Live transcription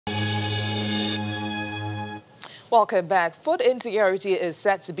Welcome back. Food insecurity is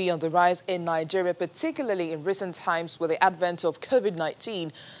set to be on the rise in Nigeria, particularly in recent times with the advent of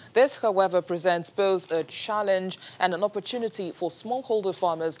COVID-19. This, however, presents both a challenge and an opportunity for smallholder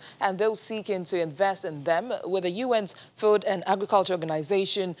farmers and those seeking to invest in them, with the UN's Food and Agriculture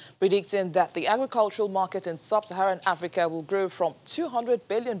Organization predicting that the agricultural market in sub-Saharan Africa will grow from $200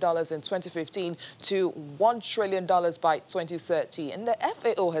 billion in 2015 to $1 trillion by 2030. And the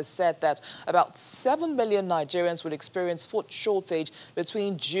FAO has said that about 7 million Nigerians will experience food shortage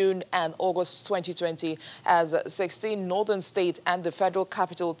between June and August 2020, as 16 northern states and the Federal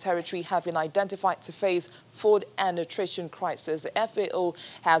Capital Territory have been identified to face food and nutrition crisis. The FAO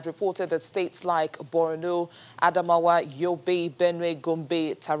had reported that states like Borno, Adamawa, Yobe, Benue,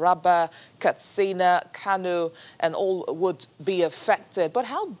 Gombe, Taraba, Katsina, Kano, and all would be affected. But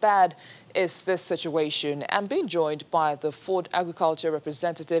how bad is this situation? I'm being joined by the food agriculture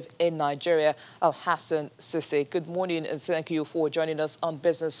representative in Nigeria, Al-Hassan Sise. Good morning and thank you for joining us on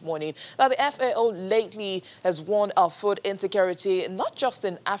Business Morning. Now, the FAO lately has warned of food insecurity, not just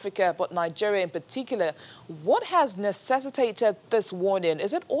in Africa, but Nigeria in particular. What has necessitated this warning?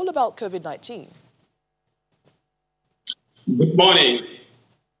 Is it all about COVID-19? Good morning.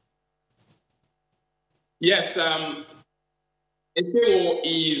 Yes, FAO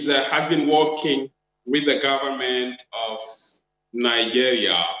has been working with the government of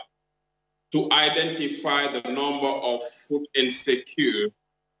Nigeria to identify the number of food insecure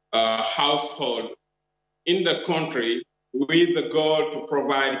households in the country with the goal to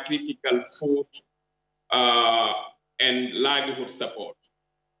provide critical food and livelihood support.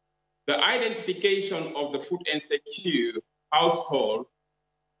 The identification of the food insecure household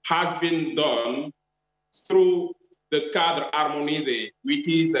has been done through the Cadre Harmonisé, which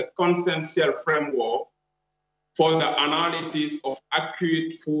is a consensual framework for the analysis of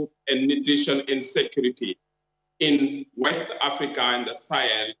acute food and nutrition insecurity in West Africa and the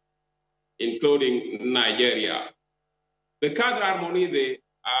Sahel, including Nigeria. The Cadre Harmonisé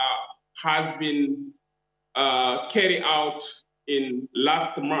has been carried out in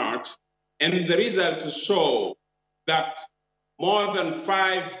last March, and the results show that more than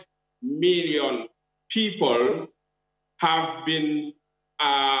 5 million people have been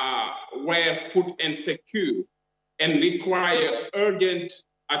were food insecure and require urgent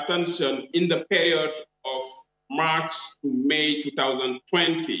attention in the period of March to May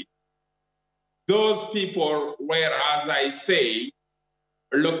 2020. Those people were, as I say,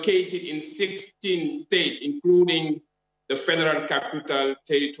 located in 16 states, including the Federal Capital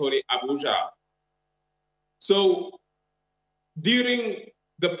Territory, Abuja. So during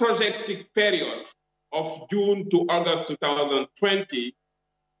the projected period of June to August 2020,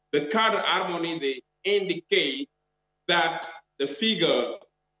 the Cadre Harmonisé indicate that the figure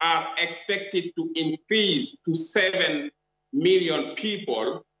are expected to increase to 7 million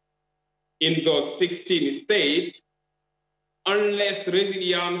people in those 16 states unless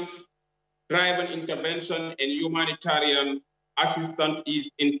resilience-driven intervention and humanitarian assistance is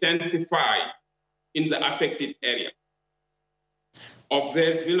intensified in the affected area. Of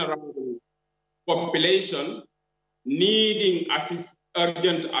this vulnerable population needing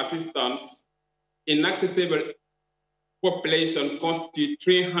urgent assistance, inaccessible population constitute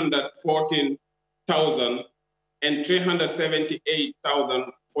 314,000 and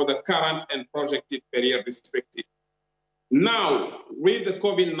 378,000 for the current and projected period respectively. Now, with the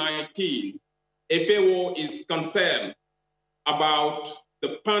COVID-19, FAO is concerned about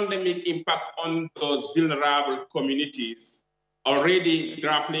the pandemic impact on those vulnerable communities already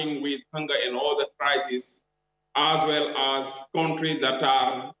grappling with hunger and other crises, as well as countries that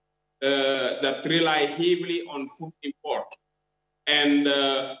are that rely heavily on food import, and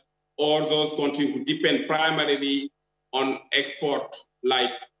all those countries who depend primarily on export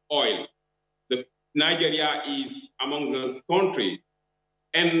like oil. Nigeria is among those countries.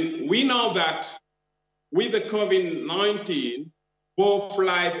 And we know that with the COVID-19, both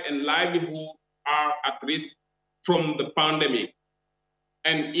life and livelihood are at risk from the pandemic.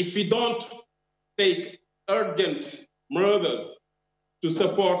 And if we don't take urgent measures to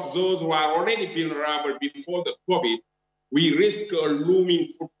support those who are already vulnerable before the COVID, we risk a looming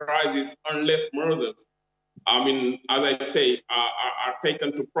food crisis unless measures, as I say, are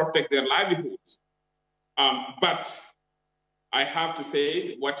taken to protect their livelihoods. But I have to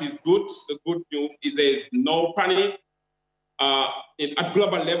say, what is good, the good news is there is no panic at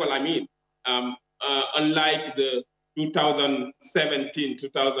global level, unlike the 2007,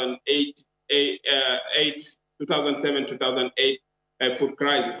 2008 food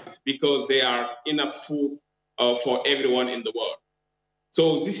crisis, because there are enough food for everyone in the world.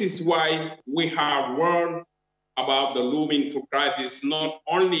 So this is why we have warned about the looming food crisis, not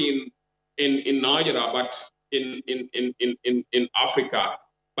only in Nigeria, but in Africa.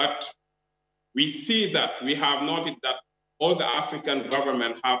 But we see that we have noted that all the African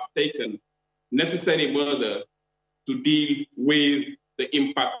governments have taken necessary measures to deal with the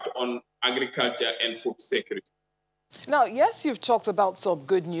impact on agriculture and food security. Now, yes, you've talked about some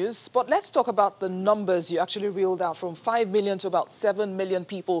good news, but let's talk about the numbers you actually reeled out, from 5 million to about 7 million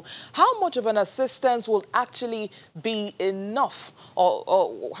people. How much of an assistance will actually be enough?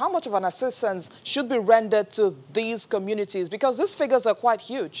 Or how much of an assistance should be rendered to these communities? Because these figures are quite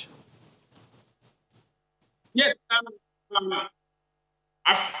huge. Yes,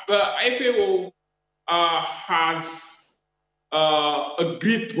 FAO has a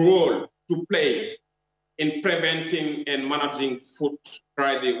great role to play in preventing and managing food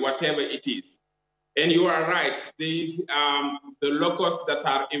crisis, whatever it is. And you are right, these the locusts that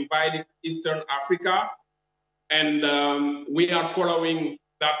are invading Eastern Africa, and we are following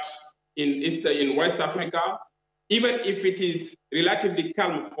that in West Africa. Even if it is relatively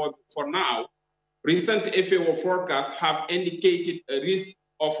calm for now, recent FAO forecasts have indicated a risk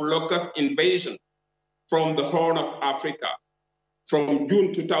of locust invasion from the Horn of Africa from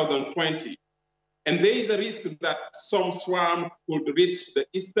June 2020. And there is a risk that some swarm could reach the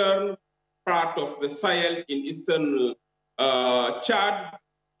eastern part of the Sahel in eastern Chad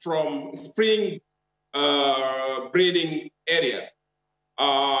from spring breeding area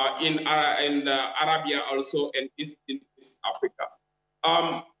in Arabia also, and in East Africa.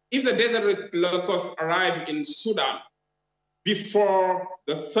 If the desert locusts arrive in Sudan before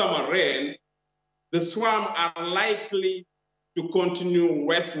the summer rain, the swarm are likely to continue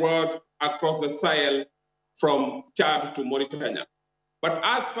westward across the Sahel from Chad to Mauritania. But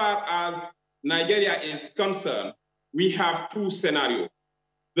as far as Nigeria is concerned, we have two scenarios.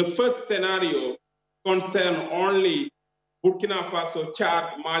 The first scenario concerns only Burkina Faso,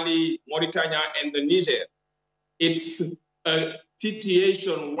 Chad, Mali, Mauritania, and the Niger. It's a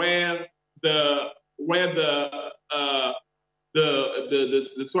situation where the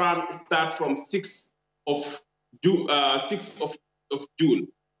swarm starts from 6th of June.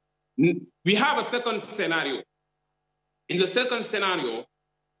 We have a second scenario. In the second scenario,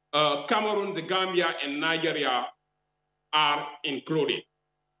 Cameroon, the Gambia, and Nigeria are included.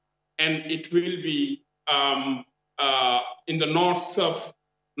 And it will be in the north of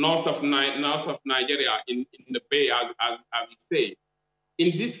Nigeria, in the bay, as we say.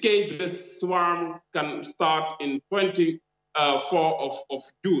 In this case, the swarm can start in 24th of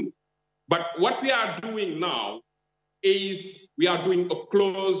June. But what we are doing now is we are doing a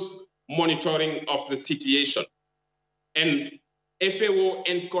close monitoring of the situation. And FAO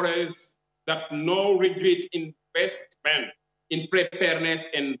encourages that no regret investment in preparedness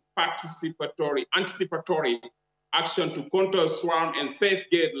and anticipatory action to counter swarm and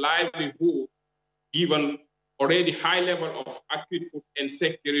safeguard livelihood, given already high level of acute food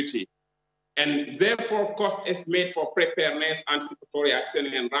insecurity. And therefore, cost estimate for preparedness, anticipatory action,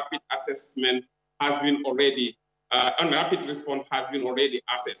 and rapid assessment has been already, and rapid response has been already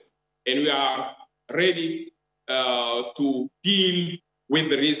assessed. And we are ready to deal with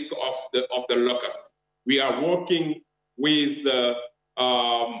the risk of the locust. We are working with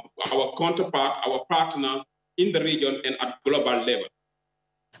our counterpart, our partner in the region and at global level.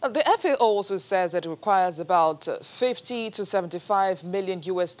 The FAO also says that it requires about 50 to 75 million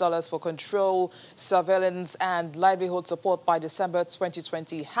US dollars for control, surveillance, and livelihood support by December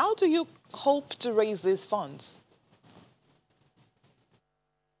 2020. How do you hope to raise these funds?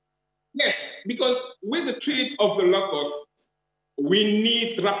 Yes, because with the threat of the locusts, we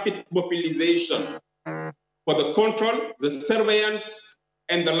need rapid mobilization for the control, the surveillance,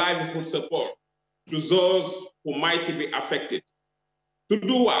 and the livelihood support to those who might be affected. To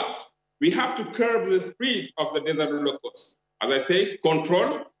do what? We have to curb the spread of the desert locusts. As I say,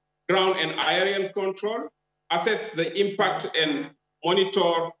 control, ground and aerial control, assess the impact and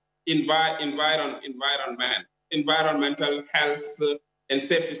monitor environmental health and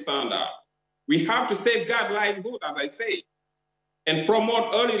safety standard. We have to safeguard livelihood, as I say, and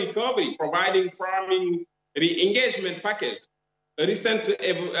promote early recovery, providing farming re-engagement package. A recent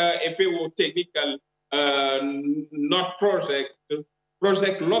FAO technical note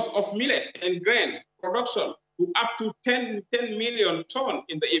project loss of millet and grain production to up to 10 million tons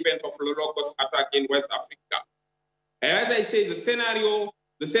in the event of locust attack in West Africa. As I say, the scenario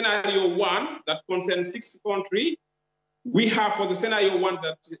one that concerns 6 countries, we have for the scenario one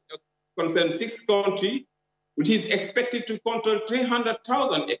that concerns 6 countries, which is expected to control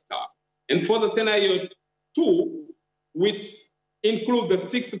 300,000 hectares. And for the scenario 2, which include the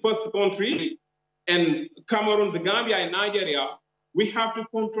 6 first country, and Cameroon, the Gambia, and Nigeria, we have to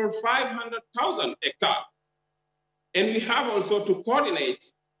control 500,000 hectares. And we have also to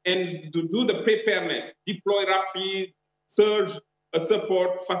coordinate and to do the preparedness, deploy rapid surge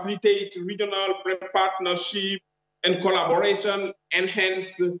support, facilitate regional partnership and collaboration,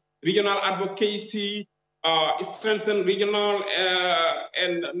 enhance regional advocacy, strengthen regional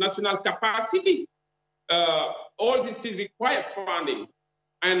and national capacity. All these things require funding.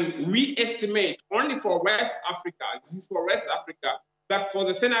 And we estimate only for West Africa, this is for West Africa, that for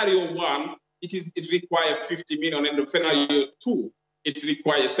the scenario 1, it requires 50 million, and the scenario 2, it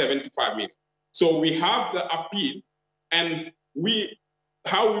requires 75 million. So we have the appeal, and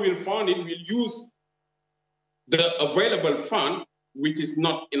how we will fund it, we'll use the available fund, which is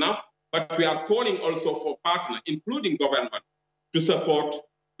not enough, but we are calling also for partners, including government, to support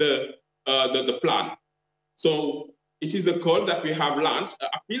the plan. So it is a call that we have launched, an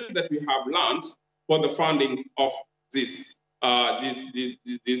appeal that we have launched for the funding of this plan.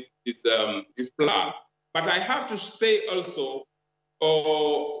 But I have to say also,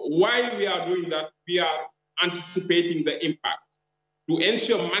 while we are doing that, we are anticipating the impact. To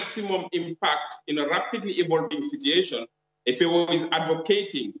ensure maximum impact in a rapidly evolving situation, FAO is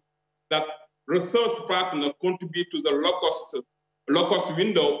advocating that resource partners contribute to the locust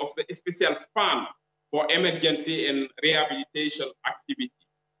window of the special fund for emergency and rehabilitation activity.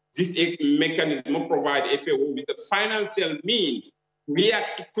 This mechanism provides FAO with the financial means to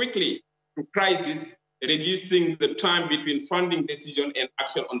react quickly to crisis, reducing the time between funding decision and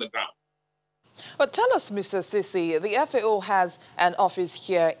action on the ground. But tell us, Mr. Sisi, the FAO has an office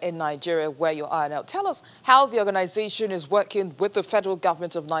here in Nigeria where you are now. Tell us how the organization is working with the federal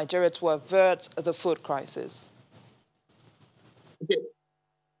government of Nigeria to avert the food crisis. Okay.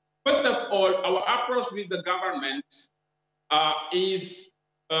 First of all, our approach with the government is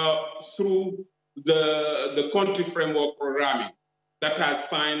through the country framework programming that has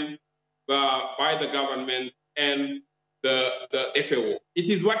signed by the government and the FAO. It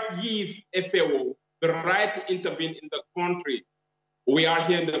is what gives FAO the right to intervene in the country. We are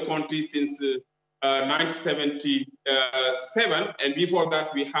here in the country since 1977, and before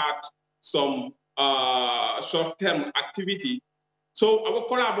that we had some short-term activity. So our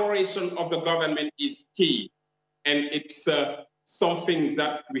collaboration of the government is key, and it's something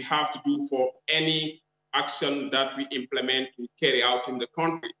that we have to do for any action that we implement and carry out in the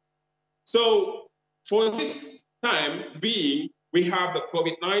country. So for this time being, we have the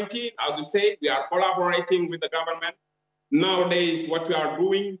COVID-19, as you say, we are collaborating with the government. Nowadays, what we are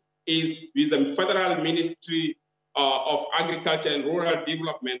doing is with the Federal Ministry of Agriculture and Rural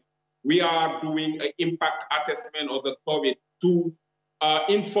Development, we are doing an impact assessment of the COVID to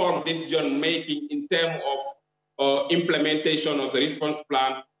inform decision-making in terms of implementation of the response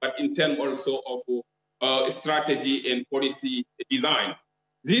plan, but in terms also of strategy and policy design.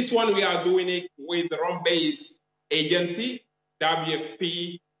 This one, we are doing it with the Rome-based agency,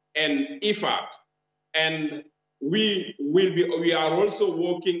 WFP, and Avert. And we are also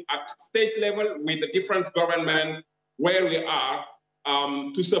working at state level with the different government where we are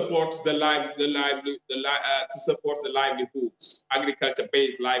to support the livelihoods,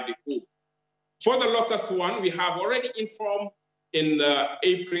 agriculture-based livelihood. For the locust one, we have already informed in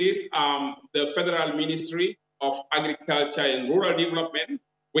April the Federal Ministry of Agriculture and Rural Development.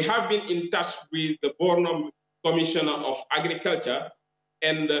 We have been in touch with the Borno Commissioner of Agriculture,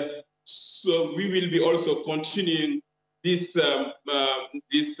 and so we will be also continuing this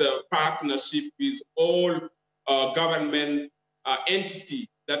partnership with all government entities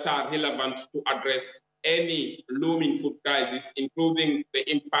that are relevant to address any looming food crisis, including the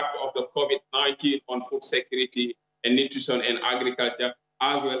impact of the COVID-19 on food security and nutrition and agriculture,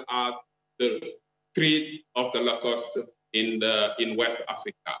 as well as the threat of the locust in West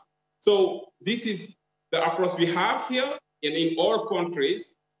Africa. So this is the approach we have here in all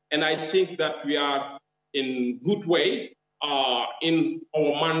countries, and I think that we are in good way in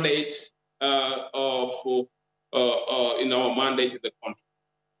our mandate in the country.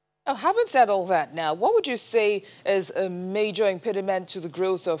 Now, having said all that, now, what would you say is a major impediment to the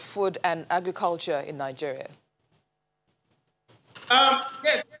growth of food and agriculture in Nigeria?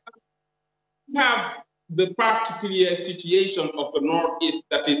 Yes, we have the particular situation of the Northeast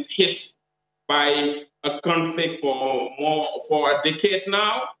that is hit by a conflict for a decade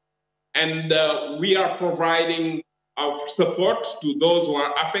now, and we are providing our support to those who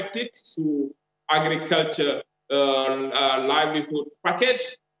are affected through agriculture livelihood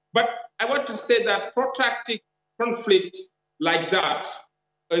package. But I want to say that protracted conflict like that,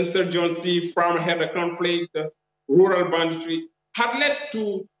 insurgency, farmer-headed conflict, rural banditry, had led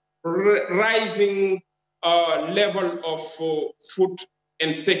to rising level of food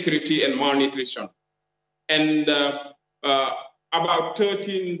insecurity and malnutrition. And about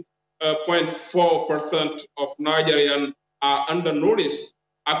 13.4% of Nigerians are undernourished,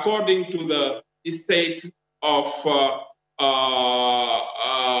 according to the state of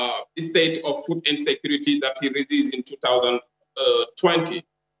food insecurity that he released in 2020.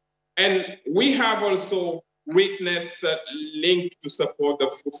 And we have also witnessed linked to support the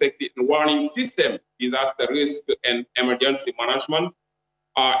food security and warning system, disaster risk and emergency management,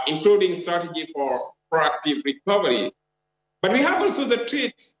 including strategy for proactive recovery. But we have also the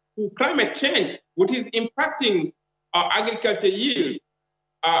threat to climate change, which is impacting our agriculture yield.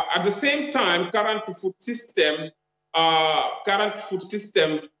 At the same time, current food system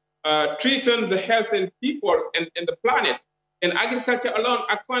threatens the health and people and the planet. And agriculture alone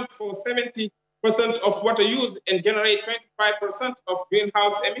accounts for 70% of water use and generate 25% of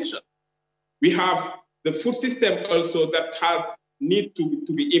greenhouse emissions. We have the food system also that has need to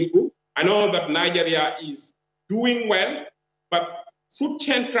be improved. I know that Nigeria is doing well, but food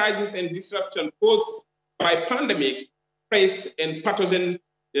chain crisis and disruption caused by pandemic, pest and pathogen,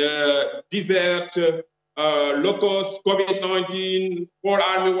 desert, locusts, COVID-19, fall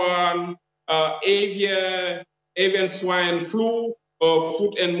armyworm, avian swine flu,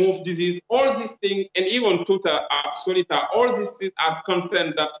 foot and mouth disease, all these things, and even tuta absoluta, all these things are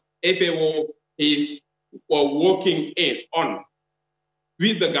concerns that FAO is working on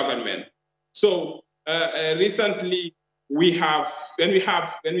with the government. So recently when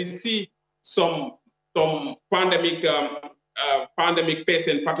we see some pandemic pest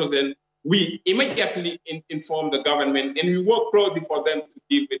and pathogen, we immediately inform the government and we work closely for them to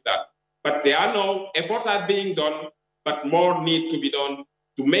deal with that. But there are no efforts are being done, but more need to be done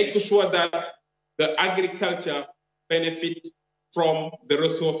to make sure that the agriculture benefit from the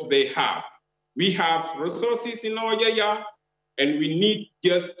resource they have. We have resources in our area, and we need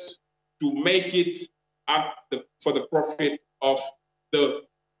just to make it for the profit of the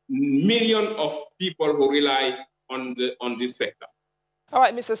million of people who rely on this sector. All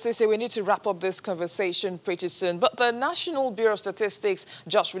right, Mr. Sise, we need to wrap up this conversation pretty soon. But the National Bureau of Statistics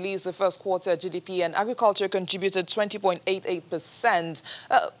just released the first quarter GDP, and agriculture contributed 20.88%.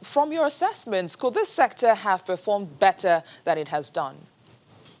 From your assessments, could this sector have performed better than it has done?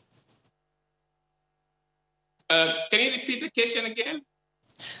 Can you repeat the question again?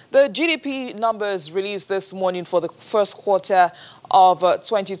 The GDP numbers released this morning for the first quarter of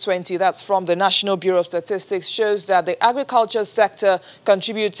 2020, that's from the National Bureau of Statistics, shows that the agriculture sector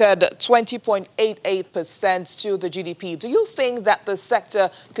contributed 20.88% to the GDP. Do you think that the sector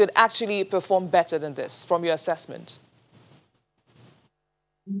could actually perform better than this from your assessment?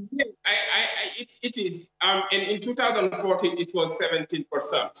 Yeah, it is. And in 2014, it was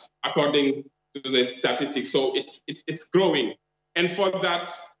 17%, according to the statistics. So it's growing. And for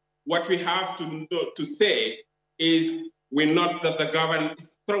that, what we have to say is we note that the government,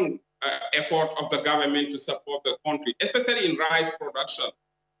 strong effort of the government to support the country, especially in rice production.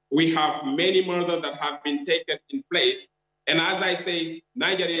 We have many measures that have been taken in place. And as I say,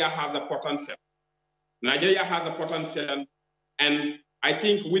 Nigeria has the potential. Nigeria has the potential. And I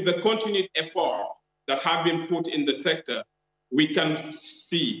think with the continued effort that have been put in the sector, we can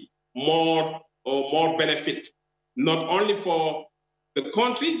see more benefit, not only for the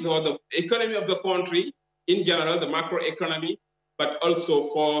country or the economy of the country in general, the macroeconomy, but also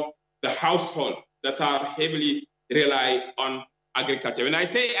for the household that are heavily rely on agriculture. When I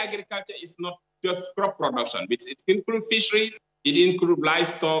say agriculture, it's not just crop production, it includes fisheries, it includes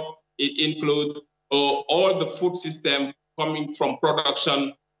livestock, it includes all the food system coming from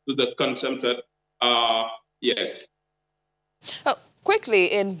production to the consumption. Yes. Quickly,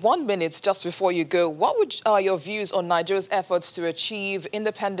 in 1 minute, just before you go, what are your views on Nigeria's efforts to achieve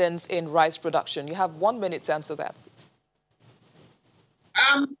independence in rice production? You have 1 minute to answer that, please.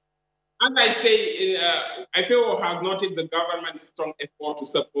 As I say, I feel we have noted the government's strong effort to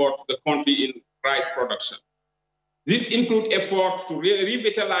support the country in rice production. This includes efforts to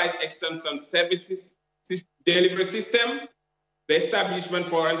revitalize extension services delivery system, the establishment,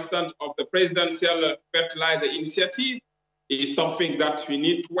 for instance, of the presidential fertilizer initiative is something that we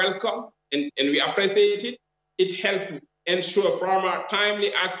need to welcome and we appreciate it. It helps ensure farmer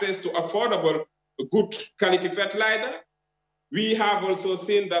timely access to affordable, good quality fertilizer. We have also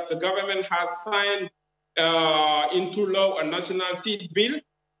seen that the government has signed into law a national seed bill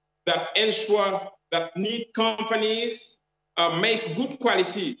that ensure that need companies make good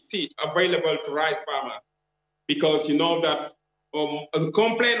quality seed available to rice farmers. Because you know that the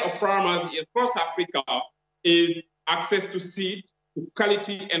complaint of farmers across Africa is access to seed to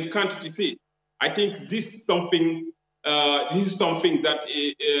quality and quantity seed. I think this is something. This is something that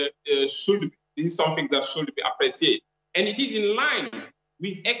should be appreciated, and it is in line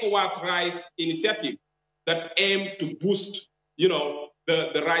with ECOWAS rice initiative that aim to boost,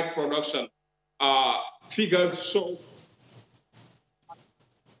 the rice production. Figures show.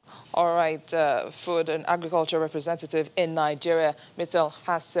 All right, Food and Agriculture representative in Nigeria, Mr.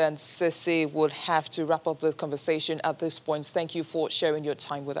 Hassan Sisi, would have to wrap up the conversation at this point. Thank you for sharing your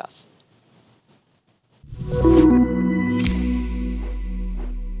time with us.